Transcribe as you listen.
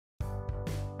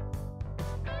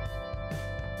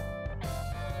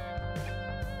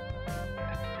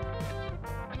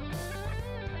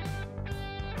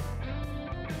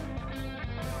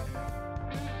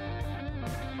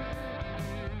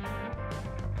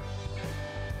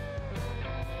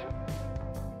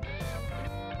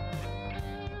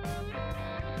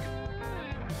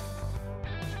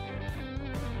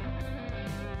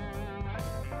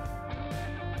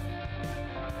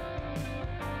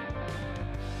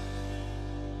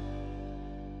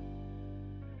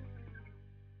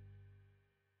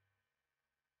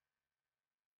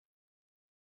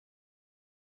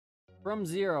From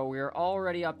 0, we are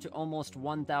already up to almost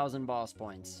 1,000 boss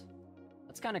points.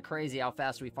 That's kind of crazy how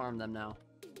fast we farm them now.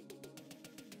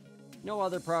 No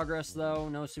other progress though,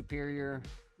 no superior,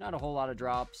 not a whole lot of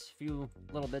drops, few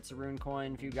little bits of rune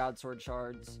coin, few god sword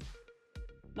shards.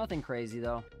 Nothing crazy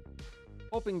though.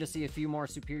 Hoping to see a few more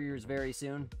superiors very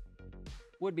soon.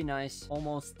 Would be nice.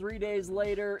 Almost 3 days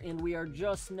later, and we are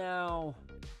just now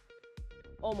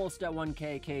almost at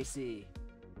 1k KC.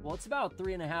 Well, it's about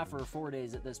 3.5 or 4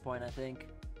 days at this point, I think.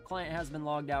 Client has been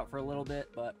logged out for a little bit,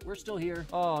 but we're still here.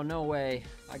 Oh, no way.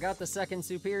 I got the second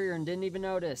superior and didn't even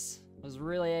notice. Was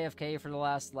really AFK for the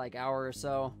last, like, hour or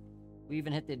so. We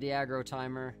even hit the Diagro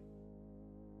timer.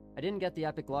 I didn't get the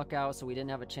epic luck out, so we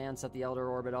didn't have a chance at the Elder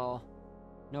Orb at all.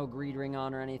 No greed ring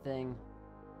on or anything.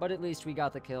 But at least we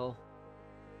got the kill.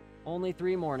 Only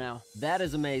 3 more now. That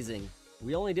is amazing.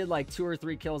 We only did like 2 or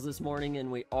 3 kills this morning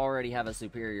and we already have a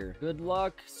superior. Good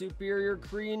luck, superior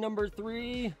Kree number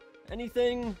 3.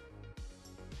 Anything?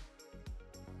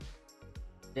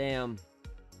 Damn.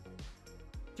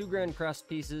 2 grand crest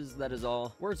pieces, that is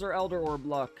all. Where's our Elder Orb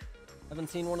luck? Haven't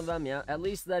seen one of them yet. At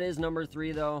least that is number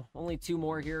 3 though. Only 2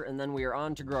 more here and then we are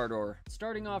on to Grardor.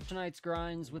 Starting off tonight's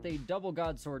grinds with a double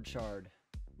god sword shard.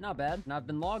 Not bad. And I've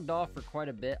been logged off for quite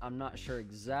a bit. I'm not sure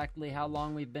exactly how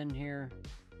long we've been here.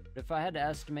 But if I had to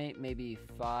estimate, maybe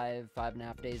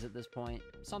 5.5 days at this point.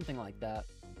 Something like that.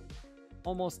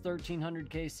 Almost 1,300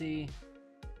 KC.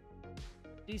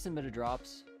 Decent bit of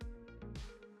drops.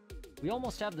 We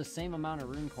almost have the same amount of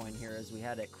rune coin here as we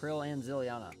had at Krill and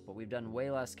Zilliana, but we've done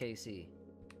way less KC.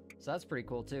 So that's pretty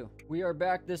cool too. We are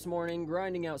back this morning,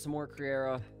 grinding out some more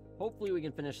Kriera. Hopefully we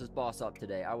can finish this boss up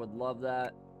today. I would love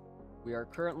that. We are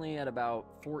currently at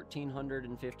about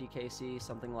 1,450 KC,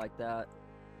 something like that.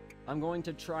 I'm going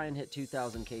to try and hit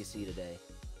 2,000 KC today.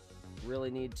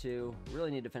 Really need to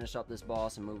finish up this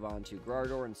boss and move on to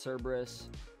Grardor and Cerberus.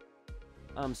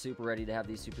 I'm super ready to have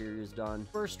these superiors done.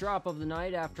 First drop of the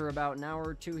night after about an hour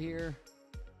or 2 here.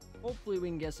 Hopefully we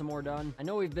can get some more done. I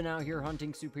know we've been out here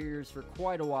hunting superiors for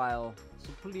quite a while, so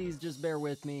please just bear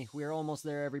with me. We are almost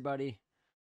there, everybody.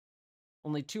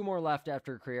 Only 2 more left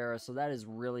after Kriera, so that is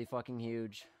really fucking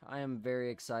huge. I am very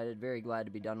excited, very glad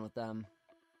to be done with them.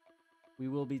 We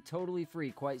will be totally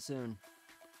free quite soon.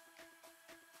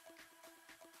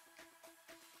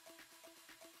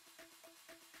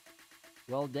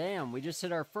 Well, damn, we just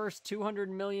hit our first 200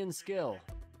 million skill.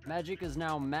 Magic is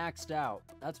now maxed out.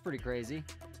 That's pretty crazy.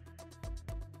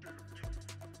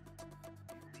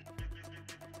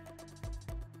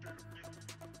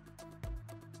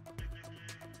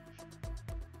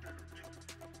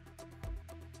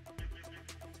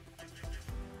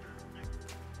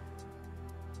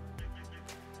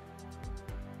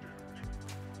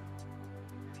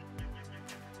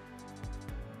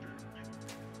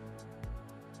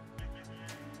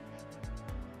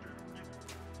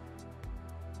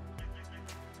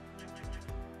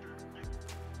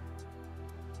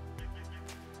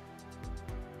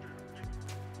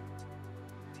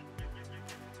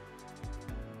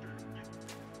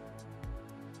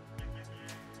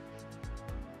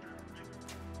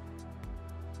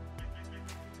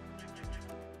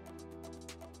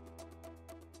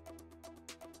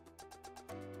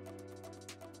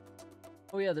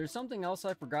 Oh yeah, there's something else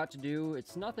I forgot to do.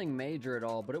 It's nothing major at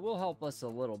all, but it will help us a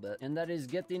little bit. And that is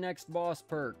get the next boss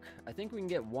perk. I think we can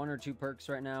get 1 or 2 perks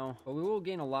right now, but we will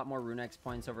gain a lot more RuneX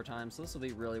points over time, so this will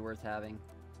be really worth having.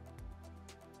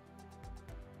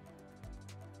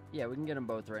 Yeah, we can get them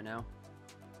both right now.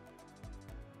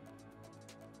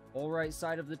 Whole right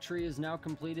side of the tree is now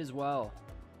complete as well.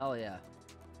 Hell yeah.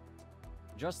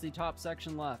 Just the top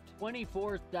section left.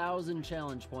 24,000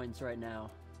 challenge points right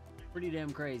now. Pretty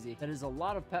damn crazy. That is a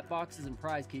lot of pet boxes and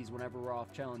prize keys whenever we're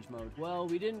off challenge mode. Well,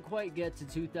 we didn't quite get to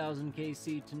 2,000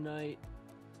 KC tonight.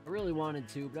 I really wanted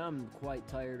to, but I'm quite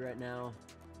tired right now.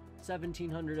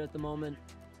 1,700 at the moment.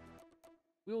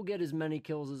 We will get as many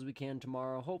kills as we can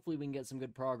tomorrow. Hopefully we can get some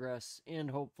good progress and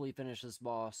hopefully finish this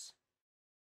boss.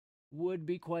 Would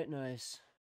be quite nice.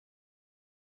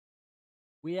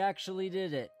 We actually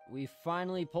did it. We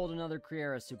finally pulled another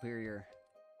Kriera superior.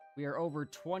 We are over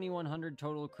 2,100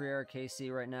 total Kriera KC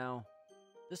right now.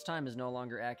 This time is no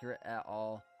longer accurate at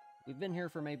all. We've been here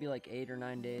for maybe like 8 or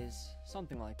 9 days,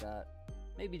 something like that.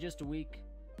 Maybe just a week.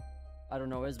 I don't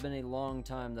know, it's been a long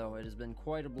time though. It has been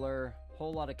quite a blur,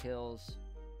 whole lot of kills.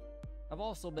 I've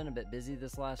also been a bit busy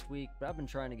this last week, but I've been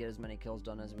trying to get as many kills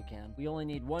done as we can. We only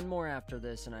need 1 more after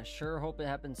this, and I sure hope it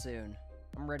happens soon.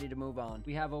 I'm ready to move on.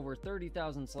 We have over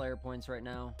 30,000 Slayer points right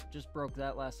now. Just broke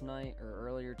that last night, or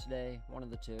earlier today, one of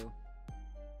the two.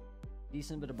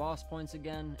 Decent bit of boss points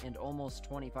again, and almost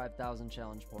 25,000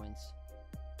 challenge points.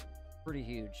 Pretty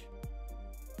huge.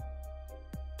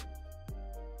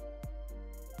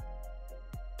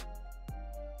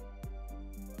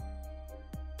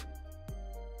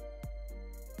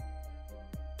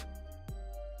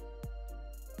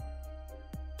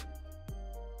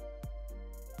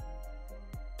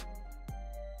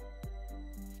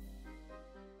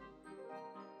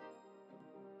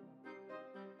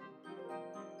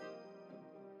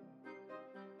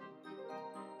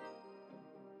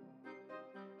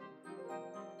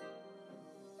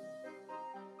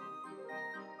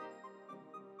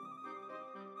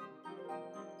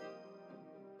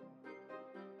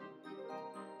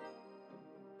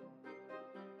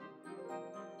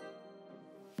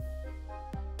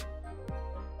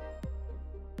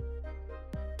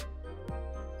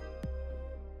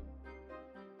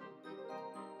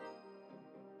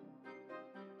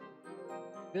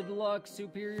 Good luck,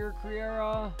 Superior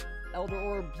Criera. Elder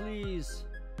Orb, please.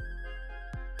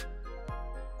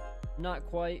 Not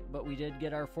quite, but we did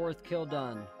get our 4th kill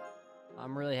done.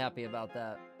 I'm really happy about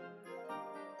that.